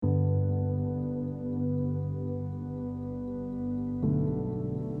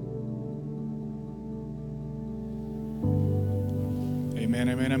Amen,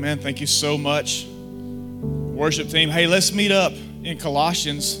 amen, amen. Thank you so much, worship team. Hey, let's meet up in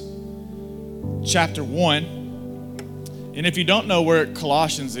Colossians chapter 1. And if you don't know where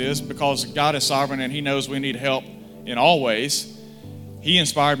Colossians is, because God is sovereign and He knows we need help in all ways, He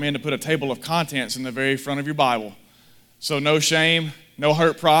inspired me to put a table of contents in the very front of your Bible. So no shame, no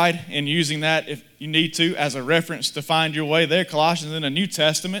hurt pride in using that if you need to as a reference to find your way there. Colossians in the New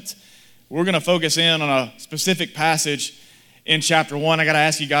Testament. We're going to focus in on a specific passage in chapter 1. I got to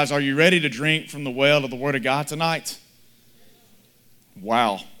ask you guys, are you ready to drink from the well of the Word of God tonight?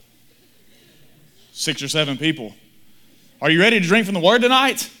 Wow. 6 or 7 people. Are you ready to drink from the Word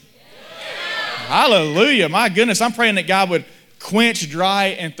tonight? Yeah. Hallelujah. My goodness, I'm praying that God would quench dry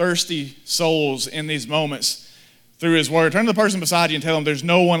and thirsty souls in these moments through His Word. Turn to the person beside you and tell them there's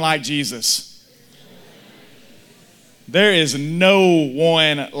no one like Jesus. There is no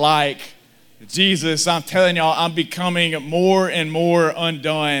one like Jesus. I'm telling y'all, I'm becoming more and more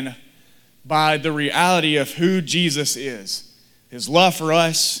undone by the reality of who Jesus is. His love for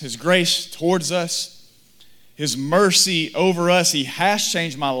us, His grace towards us, His mercy over us. He has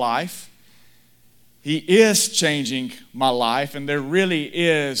changed my life. He is changing my life, and there really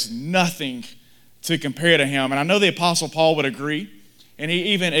is nothing to compare to Him. And I know the Apostle Paul would agree, and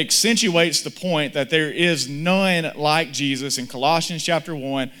he even accentuates the point that there is none like Jesus. In Colossians chapter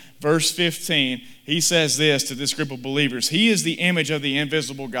 1, verse 15, he says this to this group of believers: He is the image of the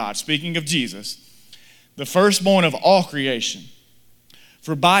invisible God, speaking of Jesus, the firstborn of all creation.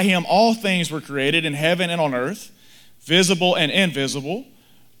 For by Him all things were created in heaven and on earth, visible and invisible,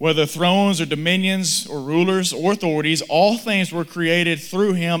 whether thrones or dominions or rulers or authorities, all things were created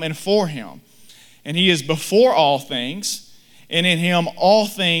through Him and for Him. And He is before all things, and in Him all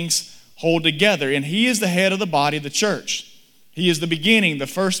things hold together. And He is the head of the body, the church. He is the beginning, the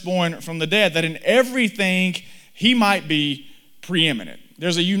firstborn from the dead, that in everything He might be preeminent.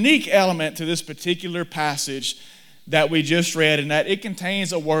 There's a unique element to this particular passage that we just read, and that it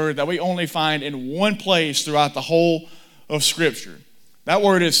contains a word that we only find in one place throughout the whole of Scripture. That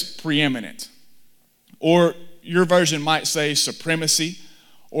word is preeminent. Or your version might say supremacy,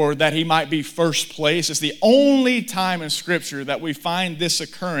 or that He might be first place. It's the only time in Scripture that we find this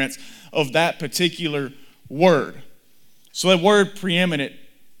occurrence of that particular word. So that word preeminent,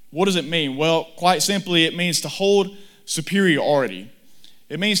 what does it mean? Well, quite simply, it means to hold superiority.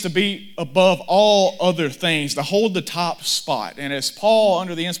 It means to be above all other things, to hold the top spot. And as Paul,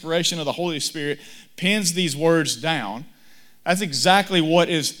 under the inspiration of the Holy Spirit, pens these words down, that's exactly what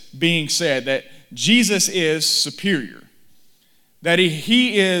is being said, that Jesus is superior, that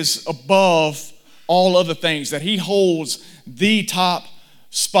he is above all other things, that He holds the top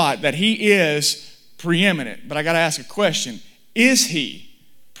spot, that He is preeminent. But I got to ask a question: is He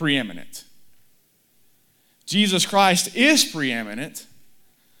preeminent? Jesus Christ is preeminent,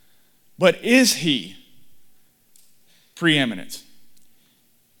 but is He preeminent?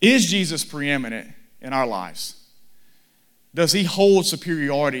 Is Jesus preeminent in our lives? Does He hold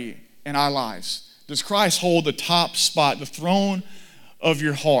superiority in our lives? Does Christ hold the top spot, the throne of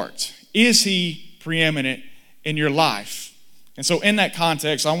your heart? Is He preeminent in your life? And so in that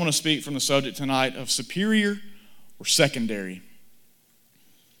context, I want to speak from the subject tonight of superior or secondary.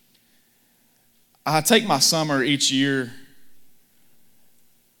 I take my summer each year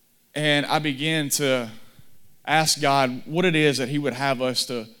and I begin to ask God what it is that He would have us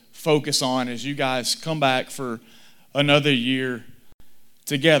to focus on as you guys come back for another year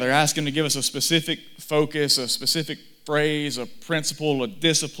together. Ask Him to give us a specific focus, a specific phrase, a principle, a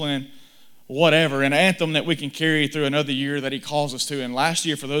discipline, whatever, an anthem that we can carry through another year that He calls us to. And last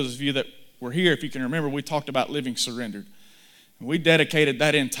year, for those of you that were here, if you can remember, we talked about living surrendered. We dedicated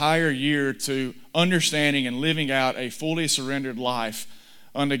that entire year to understanding and living out a fully surrendered life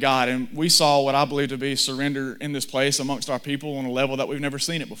unto God. And we saw what I believe to be surrender in this place amongst our people on a level that we've never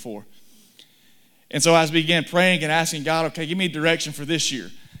seen it before. And so as we began praying and asking God, okay, give me direction for this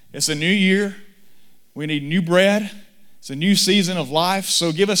year. It's a new year. We need new bread. It's a new season of life.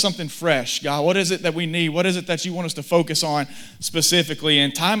 So give us something fresh. God, what is it that we need? What is it that You want us to focus on specifically?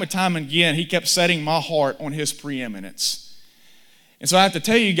 And time again, He kept setting my heart on His preeminence. And so I have to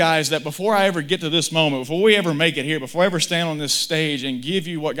tell you guys that before I ever get to this moment, before we ever make it here, before I ever stand on this stage and give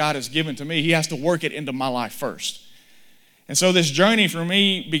you what God has given to me, He has to work it into my life first. And so this journey for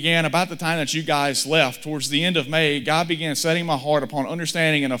me began about the time that you guys left. Towards the end of May, God began setting my heart upon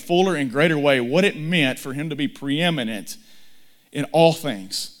understanding in a fuller and greater way what it meant for Him to be preeminent in all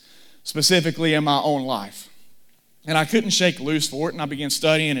things, specifically in my own life. And I couldn't shake loose for it, and I began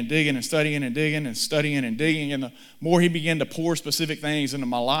studying and digging and studying and digging and studying and digging. And the more He began to pour specific things into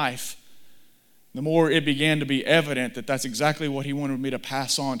my life, the more it began to be evident that that's exactly what he wanted me to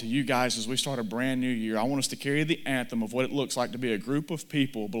pass on to you guys as we start a brand new year. I want us to carry the anthem of what it looks like to be a group of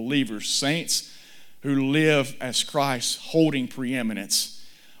people, believers, saints, who live as Christ, holding preeminence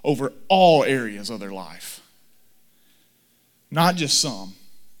over all areas of their life. Not just some,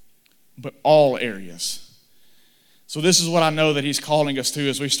 but all areas. So this is what I know that he's calling us to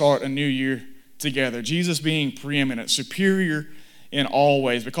as we start a new year together. Jesus being preeminent, superior in all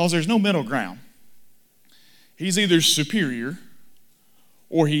ways, because there's no middle ground. He's either superior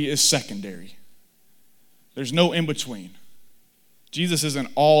or he is secondary. There's no in between. Jesus is an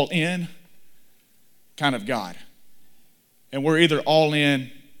all-in kind of God. And we're either all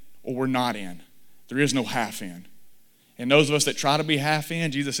in or we're not in. There is no half in. And those of us that try to be half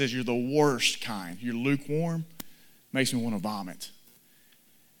in, Jesus says you're the worst kind. You're lukewarm, makes me want to vomit.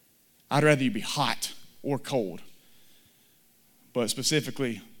 I'd rather you be hot or cold, but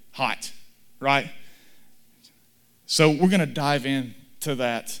specifically hot, right? So we're going to dive into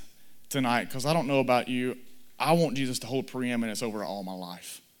that tonight because I don't know about you. I want Jesus to hold preeminence over all my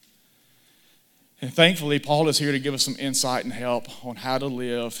life. And thankfully, Paul is here to give us some insight and help on how to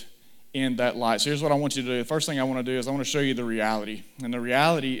live in that light. So here's what I want you to do. The first thing I want to do is I want to show you the reality. And the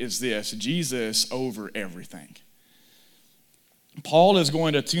reality is this: Jesus over everything. Paul is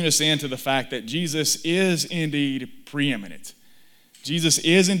going to tune us into the fact that Jesus is indeed preeminent. Jesus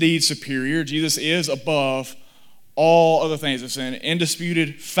is indeed superior. Jesus is above all other things. It's an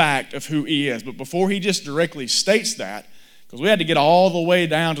indisputed fact of who he is. But before he just directly states that, because we had to get all the way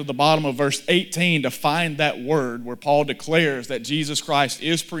down to the bottom of verse 18 to find that word where Paul declares that Jesus Christ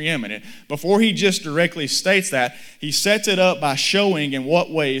is preeminent. Before he just directly states that, he sets it up by showing in what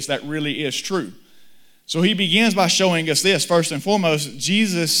ways that really is true. So he begins by showing us this. First and foremost,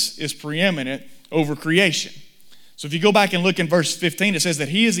 Jesus is preeminent over creation. So if you go back and look in verse 15, it says that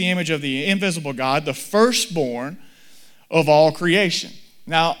he is the image of the invisible God, the firstborn of all creation.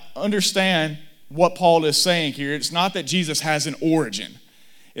 Now, understand what Paul is saying here. It's not that Jesus has an origin.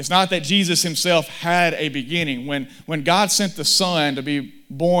 It's not that Jesus himself had a beginning. When God sent the Son to be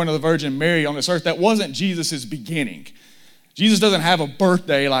born of the Virgin Mary on this earth, that wasn't Jesus' beginning. Jesus doesn't have a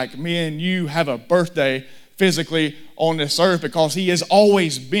birthday like me and you have a birthday physically on this earth, because he has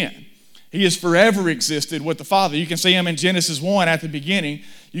always been. He has forever existed with the Father. You can see him in Genesis 1 at the beginning.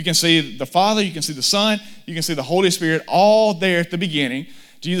 You can see the Father, you can see the Son, you can see the Holy Spirit, all there at the beginning.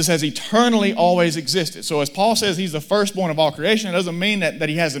 Jesus has eternally always existed. So as Paul says he's the firstborn of all creation, it doesn't mean that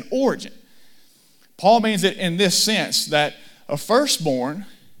he has an origin. Paul means it in this sense, that a firstborn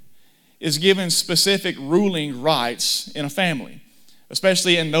is given specific ruling rights in a family.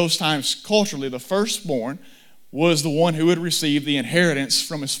 Especially in those times culturally, the firstborn was the one who would receive the inheritance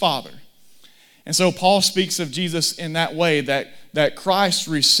from his father. And so Paul speaks of Jesus in that way, that Christ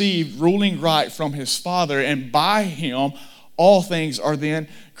received ruling right from his Father, and by him all things are then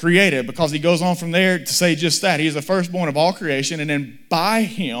created. Because he goes on from there to say just that. He is the firstborn of all creation, and then by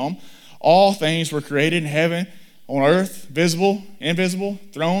him all things were created in heaven, on earth, visible, invisible,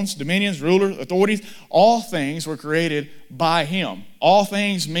 thrones, dominions, rulers, authorities. All things were created by him. All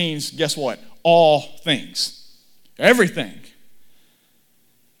things means, guess what? All things. Everything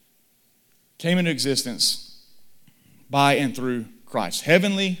came into existence by and through Christ,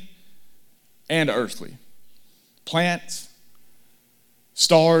 heavenly and earthly. Plants,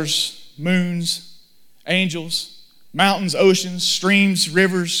 stars, moons, angels, mountains, oceans, streams,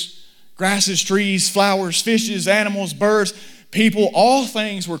 rivers, grasses, trees, flowers, fishes, animals, birds, people, all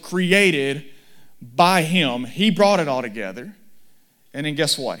things were created by him. He brought it all together. And then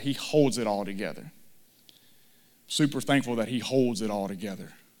guess what? He holds it all together. Super thankful that he holds it all together.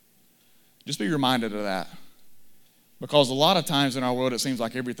 Just be reminded of that. Because a lot of times in our world it seems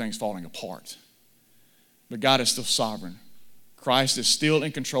like everything's falling apart. But God is still sovereign. Christ is still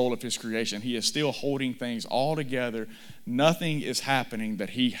in control of his creation. He is still holding things all together. Nothing is happening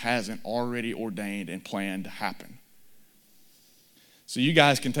that he hasn't already ordained and planned to happen. So you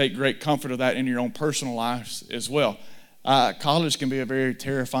guys can take great comfort of that in your own personal lives as well. College can be a very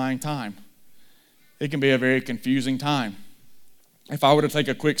terrifying time. It can be a very confusing time. If I were to take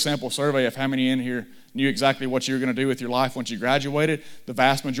a quick sample survey of how many in here knew exactly what you were going to do with your life once you graduated, the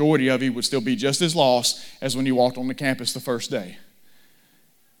vast majority of you would still be just as lost as when you walked on the campus the first day.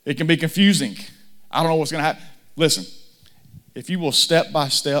 It can be confusing. I don't know what's going to happen. Listen, if you will step by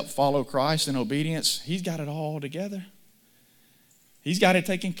step follow Christ in obedience, he's got it all together. He's got it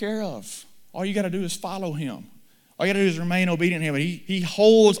taken care of. All you got to do is follow him. All you got to do is remain obedient to him. He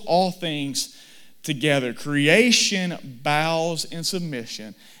holds all things together. Creation bows in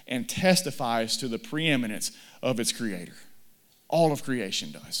submission and testifies to the preeminence of its creator. All of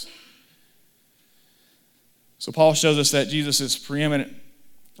creation does. So Paul shows us that Jesus is preeminent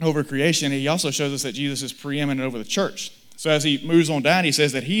over creation. He also shows us that Jesus is preeminent over the church. So as he moves on down, he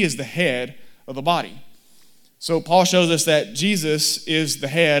says that he is the head of the body. So Paul shows us that Jesus is the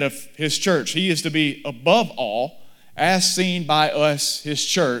head of his church. He is to be above all, as seen by us, his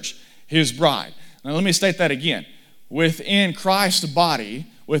church, his bride. Now let me state that again. Within Christ's body,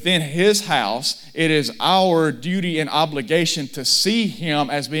 within his house, it is our duty and obligation to see him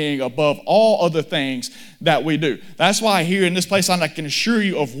as being above all other things that we do. That's why here in this place I can assure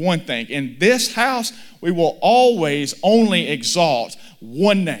you of one thing. In this house, we will always only exalt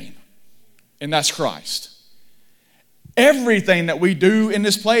one name, and that's Christ. Everything that we do in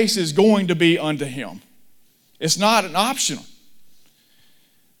this place is going to be unto him. It's not an optional.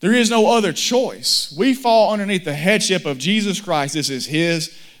 There is no other choice. We fall underneath the headship of Jesus Christ. This is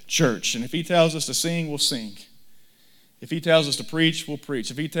his church. And if he tells us to sing, we'll sing. If he tells us to preach, we'll preach.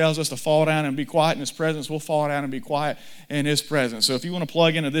 If he tells us to fall down and be quiet in his presence, we'll fall down and be quiet in his presence. So if you want to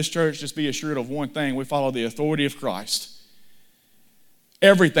plug into this church, just be assured of one thing. We follow the authority of Christ.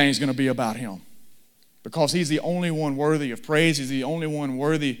 Everything's going to be about him, because he's the only one worthy of praise. He's the only one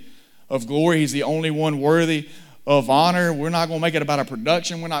worthy of glory. He's the only one worthy of honor. We're not going to make it about a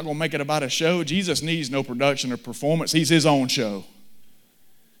production. We're not going to make it about a show. Jesus needs no production or performance. He's his own show.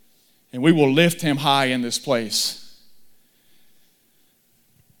 And we will lift him high in this place.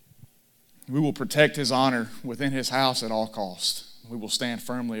 We will protect his honor within his house at all costs. We will stand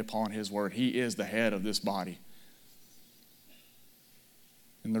firmly upon his word. He is the head of this body.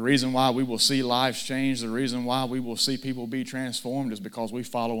 And the reason why we will see lives change, the reason why we will see people be transformed, is because we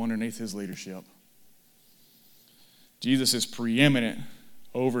follow underneath his leadership. Jesus is preeminent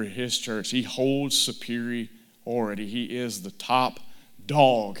over his church. He holds superiority. He is the top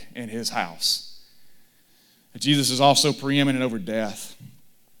dog in his house. Jesus is also preeminent over death.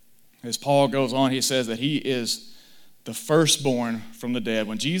 As Paul goes on, he says that he is the firstborn from the dead.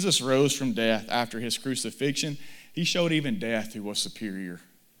 When Jesus rose from death after his crucifixion, he showed even death who was superior.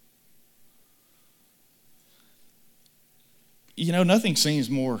 You know, nothing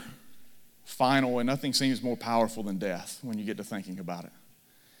seems more final and nothing seems more powerful than death when you get to thinking about it.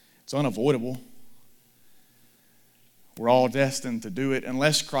 It's unavoidable. We're all destined to do it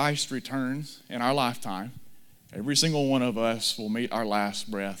unless Christ returns in our lifetime. Every single one of us will meet our last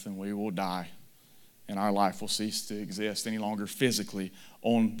breath and we will die, and our life will cease to exist any longer physically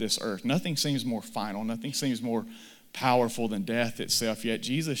on this earth. Nothing seems more final. Nothing seems more powerful than death itself, yet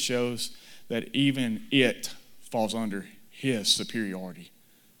Jesus shows that even it falls under his superiority.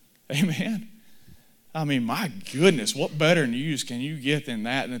 Amen. I mean, my goodness, what better news can you get than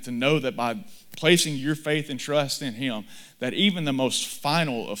that, than to know that by placing your faith and trust in him, that even the most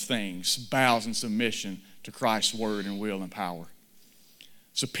final of things bows in submission to Christ's word and will and power.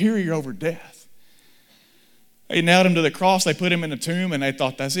 Superior over death. They nailed him to the cross, they put him in the tomb, and they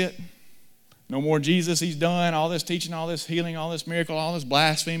thought, that's it. No more Jesus, he's done. All this teaching, all this healing, all this miracle, all this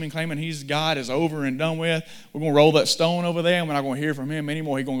blaspheming, claiming he's God is over and done with. We're going to roll that stone over there and we're not going to hear from him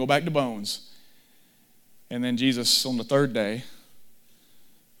anymore. He's going to go back to bones. And then Jesus, on the third day,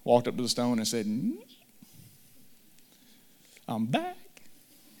 walked up to the stone and said, I'm back.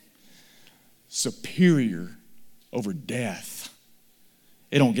 Superior over death.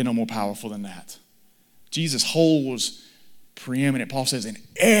 It don't get no more powerful than that. Jesus holds preeminent. Paul says in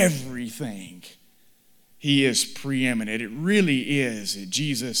everything he is preeminent. It really is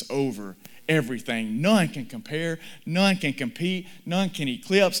Jesus over everything. None can compare, none can compete, none can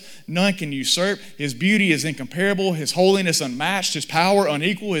eclipse, none can usurp. His beauty is incomparable, his holiness unmatched, his power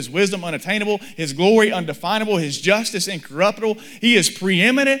unequal, his wisdom unattainable, his glory undefinable, his justice incorruptible. He is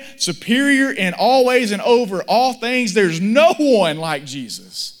preeminent, superior in all ways and over all things. There's no one like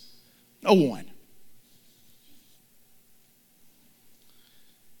Jesus. No one.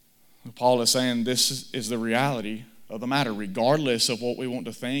 Paul is saying this is the reality of the matter. Regardless of what we want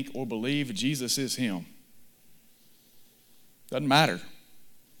to think or believe, Jesus is him. Doesn't matter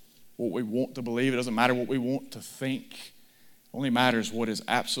what we want to believe. It doesn't matter what we want to think. It only matters what is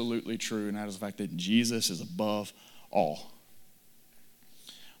absolutely true, and that is the fact that Jesus is above all.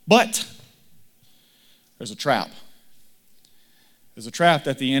 But there's a trap. There's a trap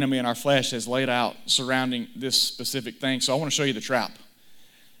that the enemy in our flesh has laid out surrounding this specific thing. So I want to show you the trap.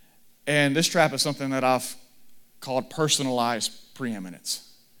 And this trap is something that I've called personalized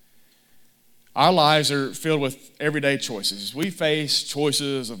preeminence. Our lives are filled with everyday choices. We face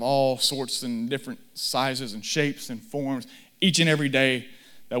choices of all sorts and different sizes and shapes and forms each and every day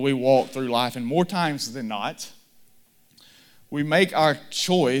that we walk through life. And more times than not, we make our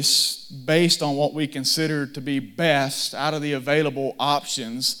choice based on what we consider to be best out of the available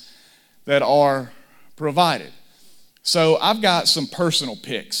options that are provided. So I've got some personal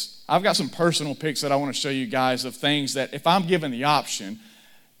picks. I've got some personal picks that I want to show you guys of things that if I'm given the option,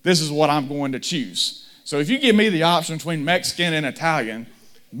 this is what I'm going to choose. So if you give me the option between Mexican and Italian,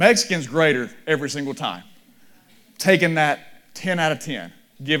 Mexican's greater every single time. Taking that 10 out of 10,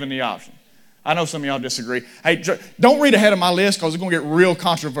 given the option. I know some of y'all disagree. Hey, don't read ahead of my list because it's going to get real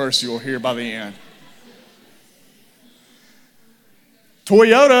controversial here by the end.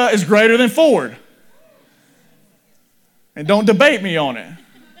 Toyota is greater than Ford. And don't debate me on it.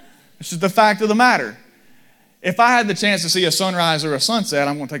 It's just the fact of the matter. If I had the chance to see a sunrise or a sunset,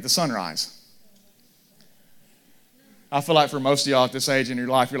 I'm going to take the sunrise. I feel like for most of y'all at this age in your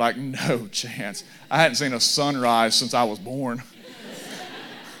life, you're like, no chance. I hadn't seen a sunrise since I was born.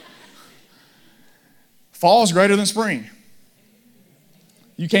 Fall is greater than spring.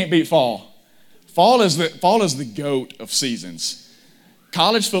 You can't beat fall. Fall is the goat of seasons.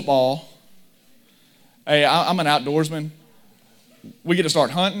 College football. Hey, I'm an outdoorsman. We get to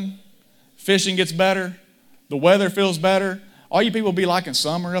start hunting. Fishing gets better. The weather feels better. All you people be liking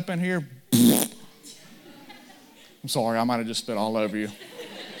summer up in here. I'm sorry, I might have just spit all over you.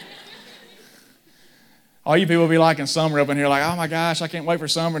 All you people be liking summer up in here like, oh my gosh, I can't wait for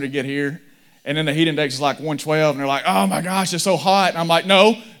summer to get here. And then the heat index is like 112, and they're like, oh my gosh, it's so hot. And I'm like,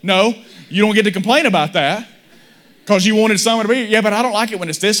 no, you don't get to complain about that because you wanted summer to be. Yeah, but I don't like it when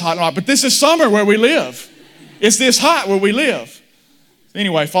it's this hot. And I'm like, but this is summer where we live. It's this hot where we live.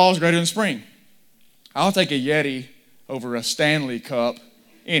 Anyway, fall is greater than spring. I'll take a Yeti over a Stanley Cup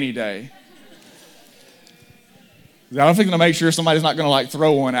any day. I'm thinking to make sure somebody's not going to like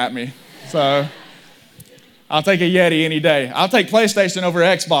throw one at me. So I'll take a Yeti any day. I'll take PlayStation over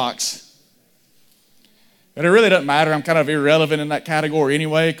Xbox. But it really doesn't matter. I'm kind of irrelevant in that category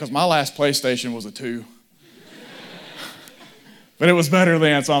anyway because my last PlayStation was a 2. But it was better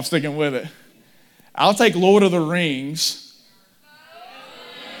then, so I'm sticking with it. I'll take Lord of the Rings.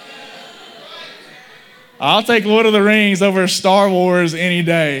 I'll take Lord of the Rings over Star Wars any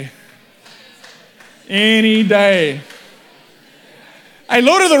day. Any day. Hey,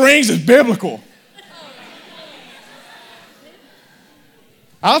 Lord of the Rings is biblical.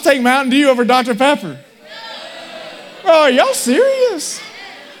 I'll take Mountain Dew over Dr. Pepper. Bro, are y'all serious?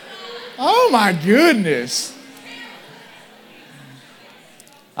 Oh my goodness.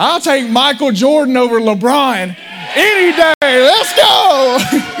 I'll take Michael Jordan over LeBron any day. Let's go.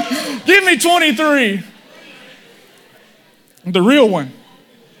 Give me 23. The real one.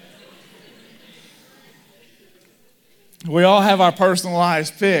 We all have our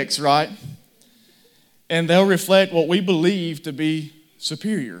personalized picks, right? And they'll reflect what we believe to be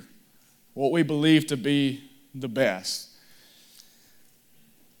superior, what we believe to be the best.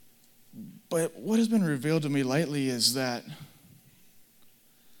 But what has been revealed to me lately is that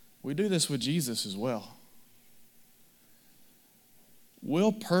we do this with Jesus as well.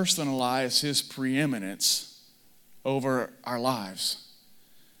 We'll personalize his preeminence over our lives.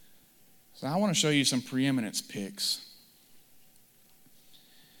 So I want to show you some preeminence picks.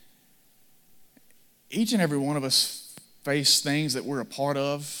 Each and every one of us face things that we're a part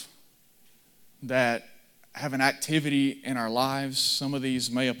of that have an activity in our lives. Some of these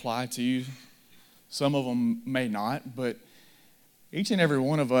may apply to you. Some of them may not. But each and every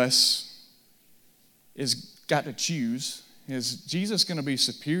one of us is got to choose. Is Jesus going to be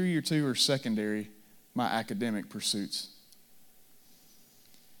superior to or secondary my academic pursuits?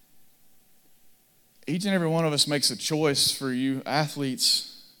 Each and every one of us makes a choice. For you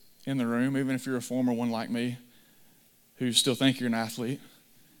athletes in the room, even if you're a former one like me, who still think you're an athlete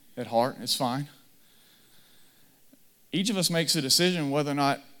at heart, it's fine. Each of us makes a decision whether or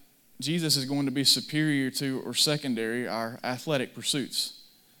not Jesus is going to be superior to or secondary our athletic pursuits,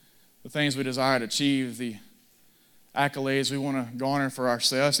 the things we desire to achieve, the accolades we want to garner for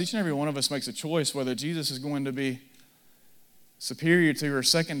ourselves. Each and every one of us makes a choice whether Jesus is going to be superior to or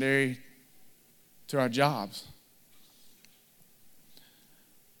secondary to our jobs,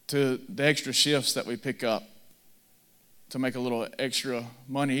 to the extra shifts that we pick up to make a little extra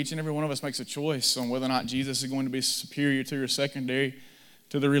money. Each and every one of us makes a choice on whether or not Jesus is going to be superior to or secondary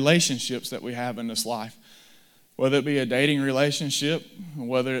to the relationships that we have in this life. Whether it be a dating relationship,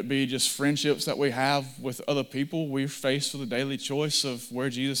 whether it be just friendships that we have with other people, we're faced with a daily choice of where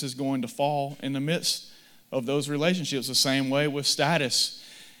Jesus is going to fall in the midst of those relationships. The same way with status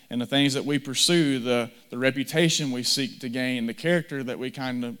and the things that we pursue, the reputation we seek to gain, the character that we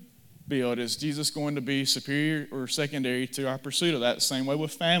kind of build. Is Jesus going to be superior or secondary to our pursuit of that? The same way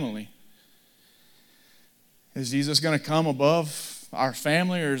with family. Is Jesus going to come above our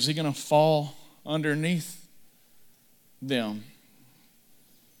family, or is he going to fall underneath them?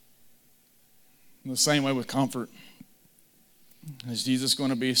 In the same way with comfort. Is Jesus going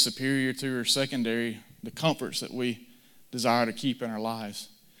to be superior to or secondary the comforts that we desire to keep in our lives?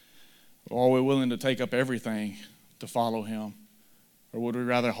 Or are we willing to take up everything to follow him? Or would we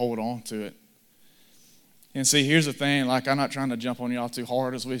rather hold on to it? And see, here's the thing, like I'm not trying to jump on y'all too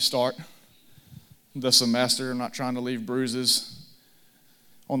hard as we start the semester. I'm not trying to leave bruises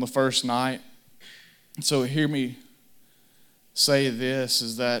on the first night. So hear me say this,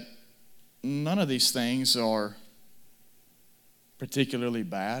 is that none of these things are particularly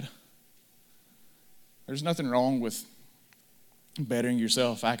bad. There's nothing wrong with bettering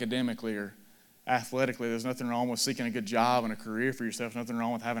yourself academically or athletically. There's nothing wrong with seeking a good job and a career for yourself. Nothing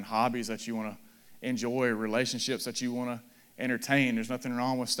wrong with having hobbies that you want to enjoy, relationships that you want to entertain. There's nothing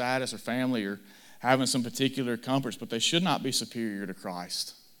wrong with status or family or having some particular comforts, but they should not be superior to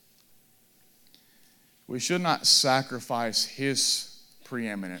Christ. We should not sacrifice his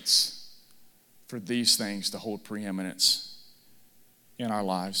preeminence for these things to hold preeminence in our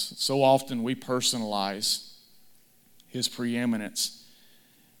lives. So often we personalize his preeminence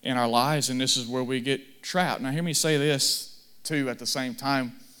in our lives, and this is where we get trapped. Now hear me say this too at the same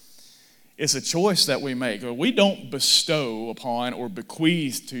time. It's a choice that we make. We don't bestow upon or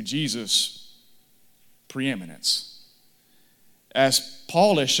bequeath to Jesus preeminence. As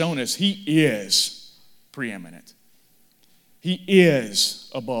Paul has shown us, he is preeminent. He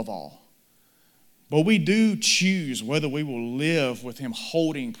is above all. But we do choose whether we will live with him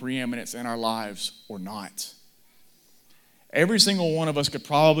holding preeminence in our lives or not. Every single one of us could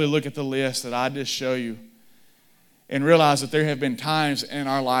probably look at the list that I just show you and realize that there have been times in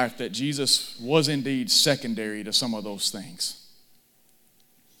our life that Jesus was indeed secondary to some of those things.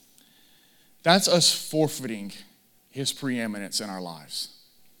 That's us forfeiting his preeminence in our lives.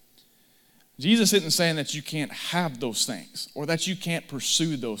 Jesus isn't saying that you can't have those things or that you can't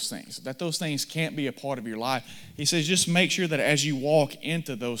pursue those things, that those things can't be a part of your life. He says just make sure that as you walk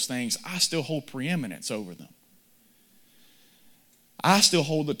into those things, I still hold preeminence over them. I still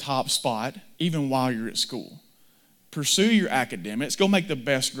hold the top spot even while you're at school. Pursue your academics. Go make the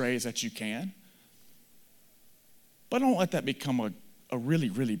best grades that you can. But don't let that become a really,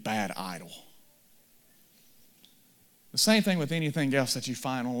 really bad idol. The same thing with anything else that you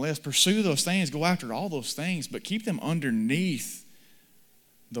find on the list. Pursue those things. Go after all those things, but keep them underneath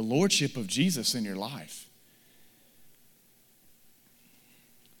the lordship of Jesus in your life.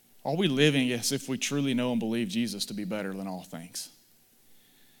 Are we living as if we truly know and believe Jesus to be better than all things?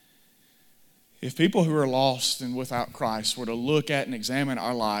 If people who are lost and without Christ were to look at and examine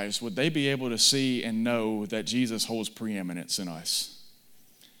our lives, would they be able to see and know that Jesus holds preeminence in us?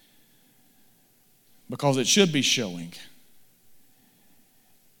 Because it should be showing.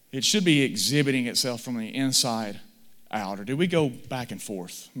 It should be exhibiting itself from the inside out. Or do we go back and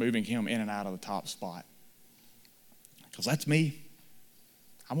forth, moving him in and out of the top spot? Because that's me.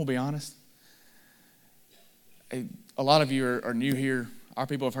 I'm going to be honest. A lot of you are new here. Our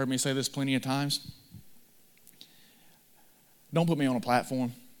people have heard me say this plenty of times. Don't put me on a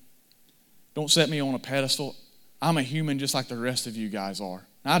platform. Don't set me on a pedestal. I'm a human just like the rest of you guys are.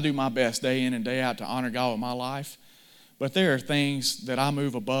 I do my best day in and day out to honor God with my life, but there are things that I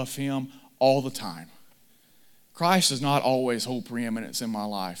move above him all the time. Christ does not always hold preeminence in my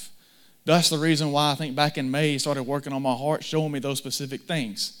life. That's the reason why I think back in May he started working on my heart, showing me those specific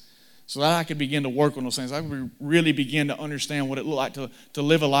things so that I could begin to work on those things. I could really begin to understand what it looked like to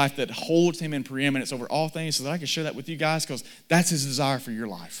live a life that holds him in preeminence over all things so that I can share that with you guys because that's his desire for your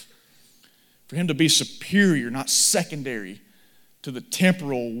life. For him to be superior, not secondary to the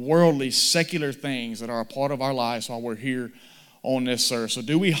temporal, worldly, secular things that are a part of our lives while we're here on this earth. So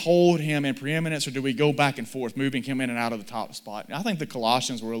do we hold him in preeminence or do we go back and forth, moving him in and out of the top spot? And I think the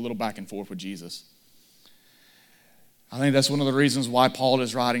Colossians were a little back and forth with Jesus. I think that's one of the reasons why Paul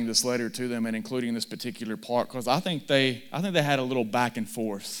is writing this letter to them and including this particular part, because I think they had a little back and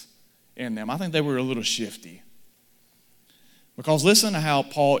forth in them. I think they were a little shifty. Because listen to how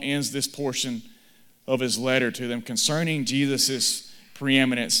Paul ends this portion of his letter to them concerning Jesus'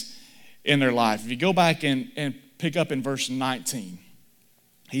 preeminence in their life. If you go back and pick up in verse 19,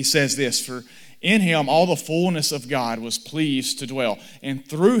 he says this, "For in him all the fullness of God was pleased to dwell, and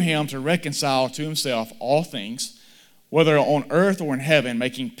through him to reconcile to himself all things, whether on earth or in heaven,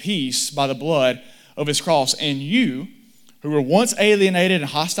 making peace by the blood of his cross. And you, who were once alienated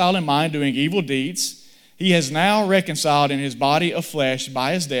and hostile in mind, doing evil deeds, he has now reconciled in his body of flesh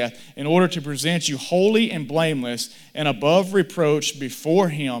by his death, in order to present you holy and blameless and above reproach before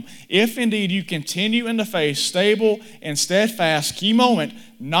him. If indeed you continue in the faith, stable and steadfast," key moment,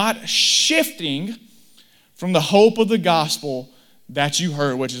 "not shifting from the hope of the gospel that you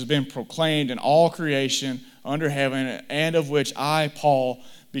heard, which has been proclaimed in all creation under heaven, and of which I, Paul,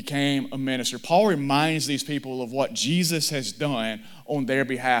 became a minister. Paul reminds these people of what Jesus has done on their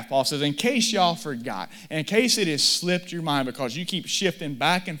behalf. Paul says, in case y'all forgot, in case it has slipped your mind because you keep shifting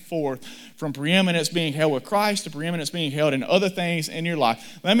back and forth from preeminence being held with Christ to preeminence being held in other things in your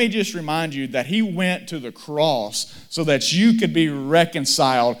life, let me just remind you that he went to the cross so that you could be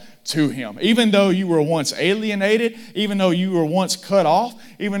reconciled to him. Even though you were once alienated, even though you were once cut off,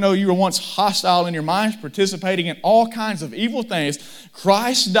 even though you were once hostile in your minds, participating in all kinds of evil things,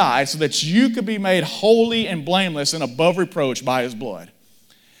 Christ died so that you could be made holy and blameless and above reproach by his blood.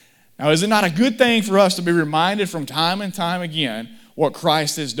 Now, is it not a good thing for us to be reminded from time and time again what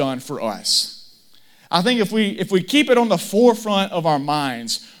Christ has done for us? I think if we keep it on the forefront of our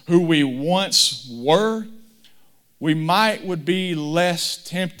minds who we once were, we would be less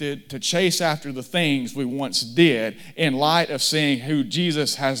tempted to chase after the things we once did in light of seeing who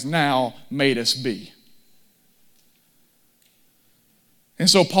Jesus has now made us be. And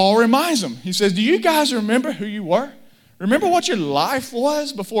so Paul reminds them. He says, do you guys remember who you were? Remember what your life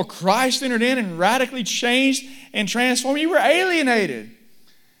was before Christ entered in and radically changed and transformed you? You were alienated.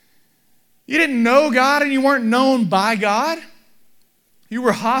 You didn't know God and you weren't known by God. You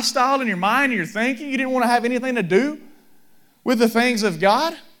were hostile in your mind and your thinking. You didn't want to have anything to do with the things of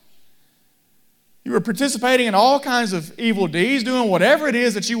God. You were participating in all kinds of evil deeds, doing whatever it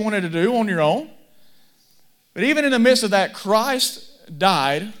is that you wanted to do on your own. But even in the midst of that, Christ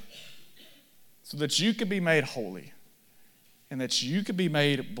died so that you could be made holy and that you could be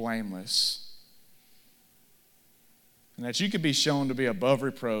made blameless and that you could be shown to be above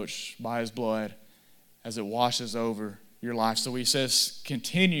reproach by his blood as it washes over your life. So he says,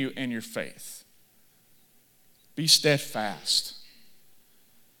 continue in your faith. Be steadfast.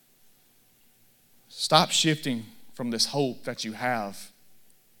 Stop shifting from this hope that you have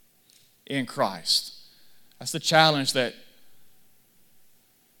in Christ. That's the challenge that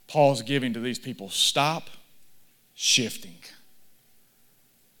Paul's giving to these people. Stop shifting.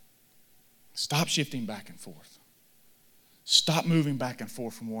 Stop shifting back and forth. Stop moving back and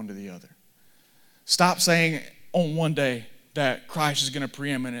forth from one to the other. Stop saying on one day that Christ is going to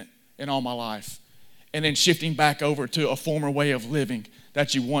preeminent in all my life and then shifting back over to a former way of living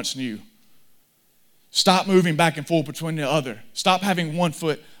that you once knew. Stop moving back and forth between the other. Stop having one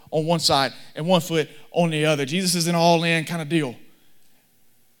foot on one side and one foot on the other. Jesus is an all-in kind of deal.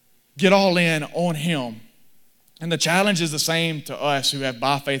 Get all in on him. And the challenge is the same to us who have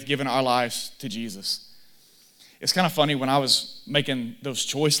by faith given our lives to Jesus. It's kind of funny when I was making those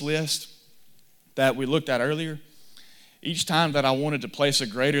choice lists that we looked at earlier, each time that I wanted to place a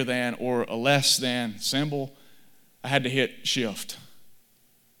greater than or a less than symbol, I had to hit shift.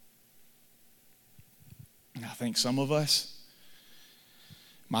 And I think some of us,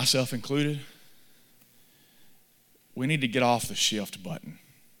 myself included, we need to get off the shift button.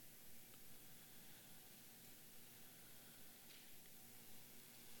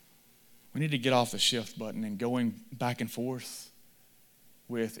 We need to get off the shift button and going back and forth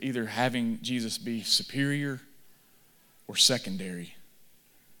with either having Jesus be superior or secondary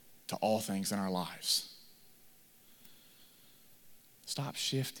to all things in our lives. Stop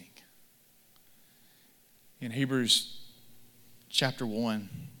shifting. In Hebrews chapter 1,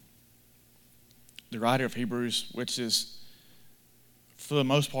 the writer of Hebrews, which is for the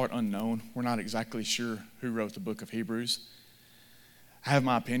most part unknown, we're not exactly sure who wrote the book of Hebrews. I have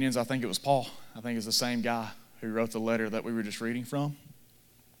my opinions. I think it was Paul. I think it's the same guy who wrote the letter that we were just reading from.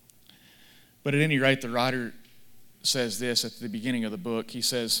 But at any rate, the writer says this at the beginning of the book. He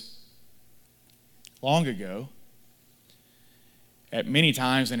says, long ago, at many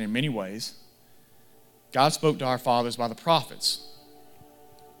times and in many ways, God spoke to our fathers by the prophets.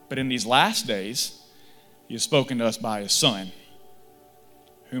 But in these last days, he has spoken to us by his Son,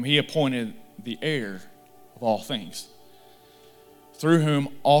 whom he appointed the heir of all things, through whom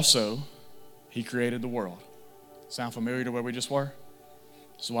also he created the world. Sound familiar to where we just were?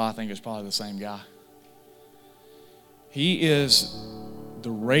 This is why I think it's probably the same guy. He is the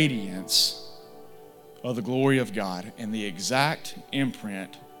radiance of the glory of God and the exact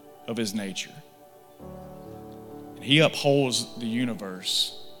imprint of his nature. And he upholds the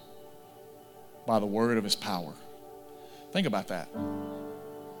universe by the word of his power. Think about that.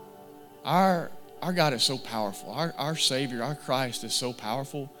 Our God is so powerful. Our Savior, our Christ is so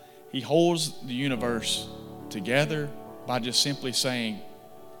powerful. He holds the universe together by just simply saying,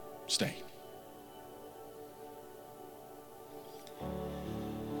 stay.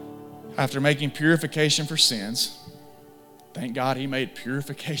 After making purification for sins, thank God he made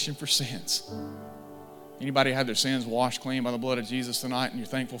purification for sins. Anybody had their sins washed clean by the blood of Jesus tonight and you're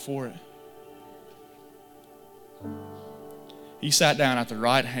thankful for it? He sat down at the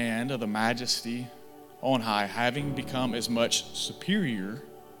right hand of the majesty on high, having become as much superior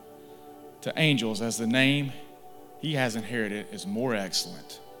to angels as the name he has inherited is more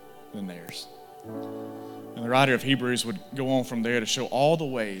excellent than theirs. And the writer of Hebrews would go on from there to show all the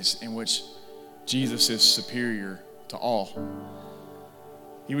ways in which Jesus is superior to all.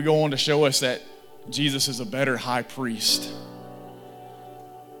 He would go on to show us that Jesus is a better high priest,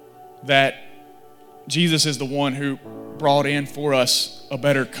 that Jesus is the one who brought in for us a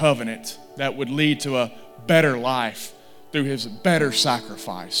better covenant that would lead to a better life through his better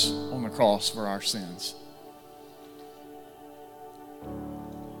sacrifice on the cross for our sins.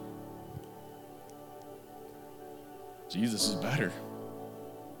 Jesus is better.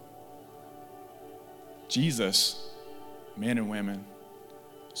 Jesus, men and women,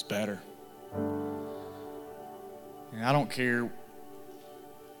 is better. And I don't care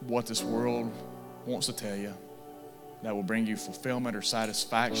what this world wants to tell you that will bring you fulfillment or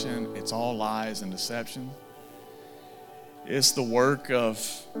satisfaction. It's all lies and deception. It's the work of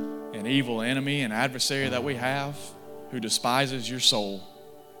an evil enemy, an adversary that we have who despises your soul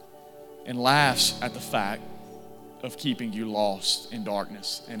and laughs at the fact of keeping you lost in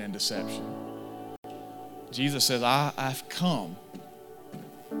darkness and in deception. Jesus says, I've come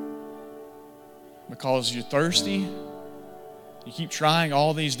because you're thirsty. You keep trying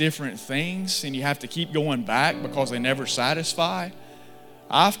all these different things and you have to keep going back because they never satisfy.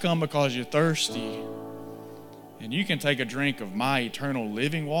 I've come because you're thirsty. And you can take a drink of my eternal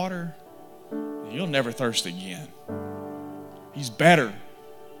living water and you'll never thirst again. He's better.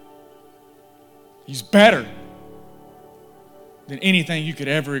 He's better than anything you could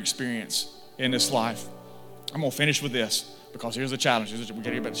ever experience in this life. I'm going to finish with this because here's the challenge. We're going to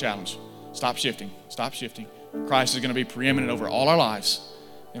get about the challenge. Stop shifting. Stop shifting. Christ is going to be preeminent over all our lives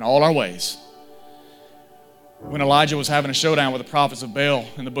in all our ways. When Elijah was having a showdown with the prophets of Baal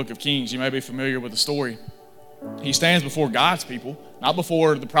in the book of Kings, you may be familiar with the story. He stands before God's people, not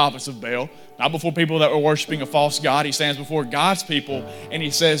before the prophets of Baal, not before people that were worshiping a false god. He stands before God's people and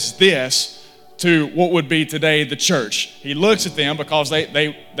he says this to what would be today the church. He looks at them because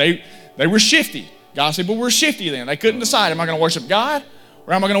they were shifty. God's people were shifty then. They couldn't decide, am I going to worship God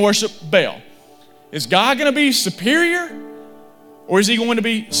or am I going to worship Baal? Is God going to be superior or is he going to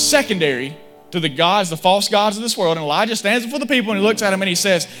be secondary to the gods, the false gods of this world? And Elijah stands before the people and he looks at them and he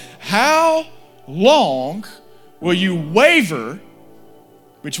says, how long will you waver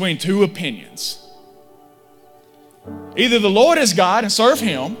between two opinions? Either the Lord is God and serve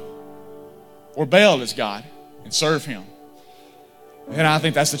him, or Baal is God and serve him. And I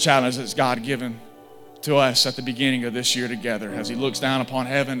think that's the challenge that's God given to us at the beginning of this year together as he looks down upon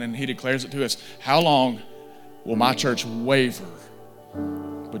heaven and he declares it to us. How long will my church waver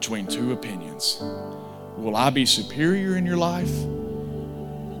between two opinions? Will I be superior in your life?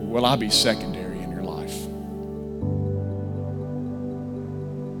 Or will I be secondary?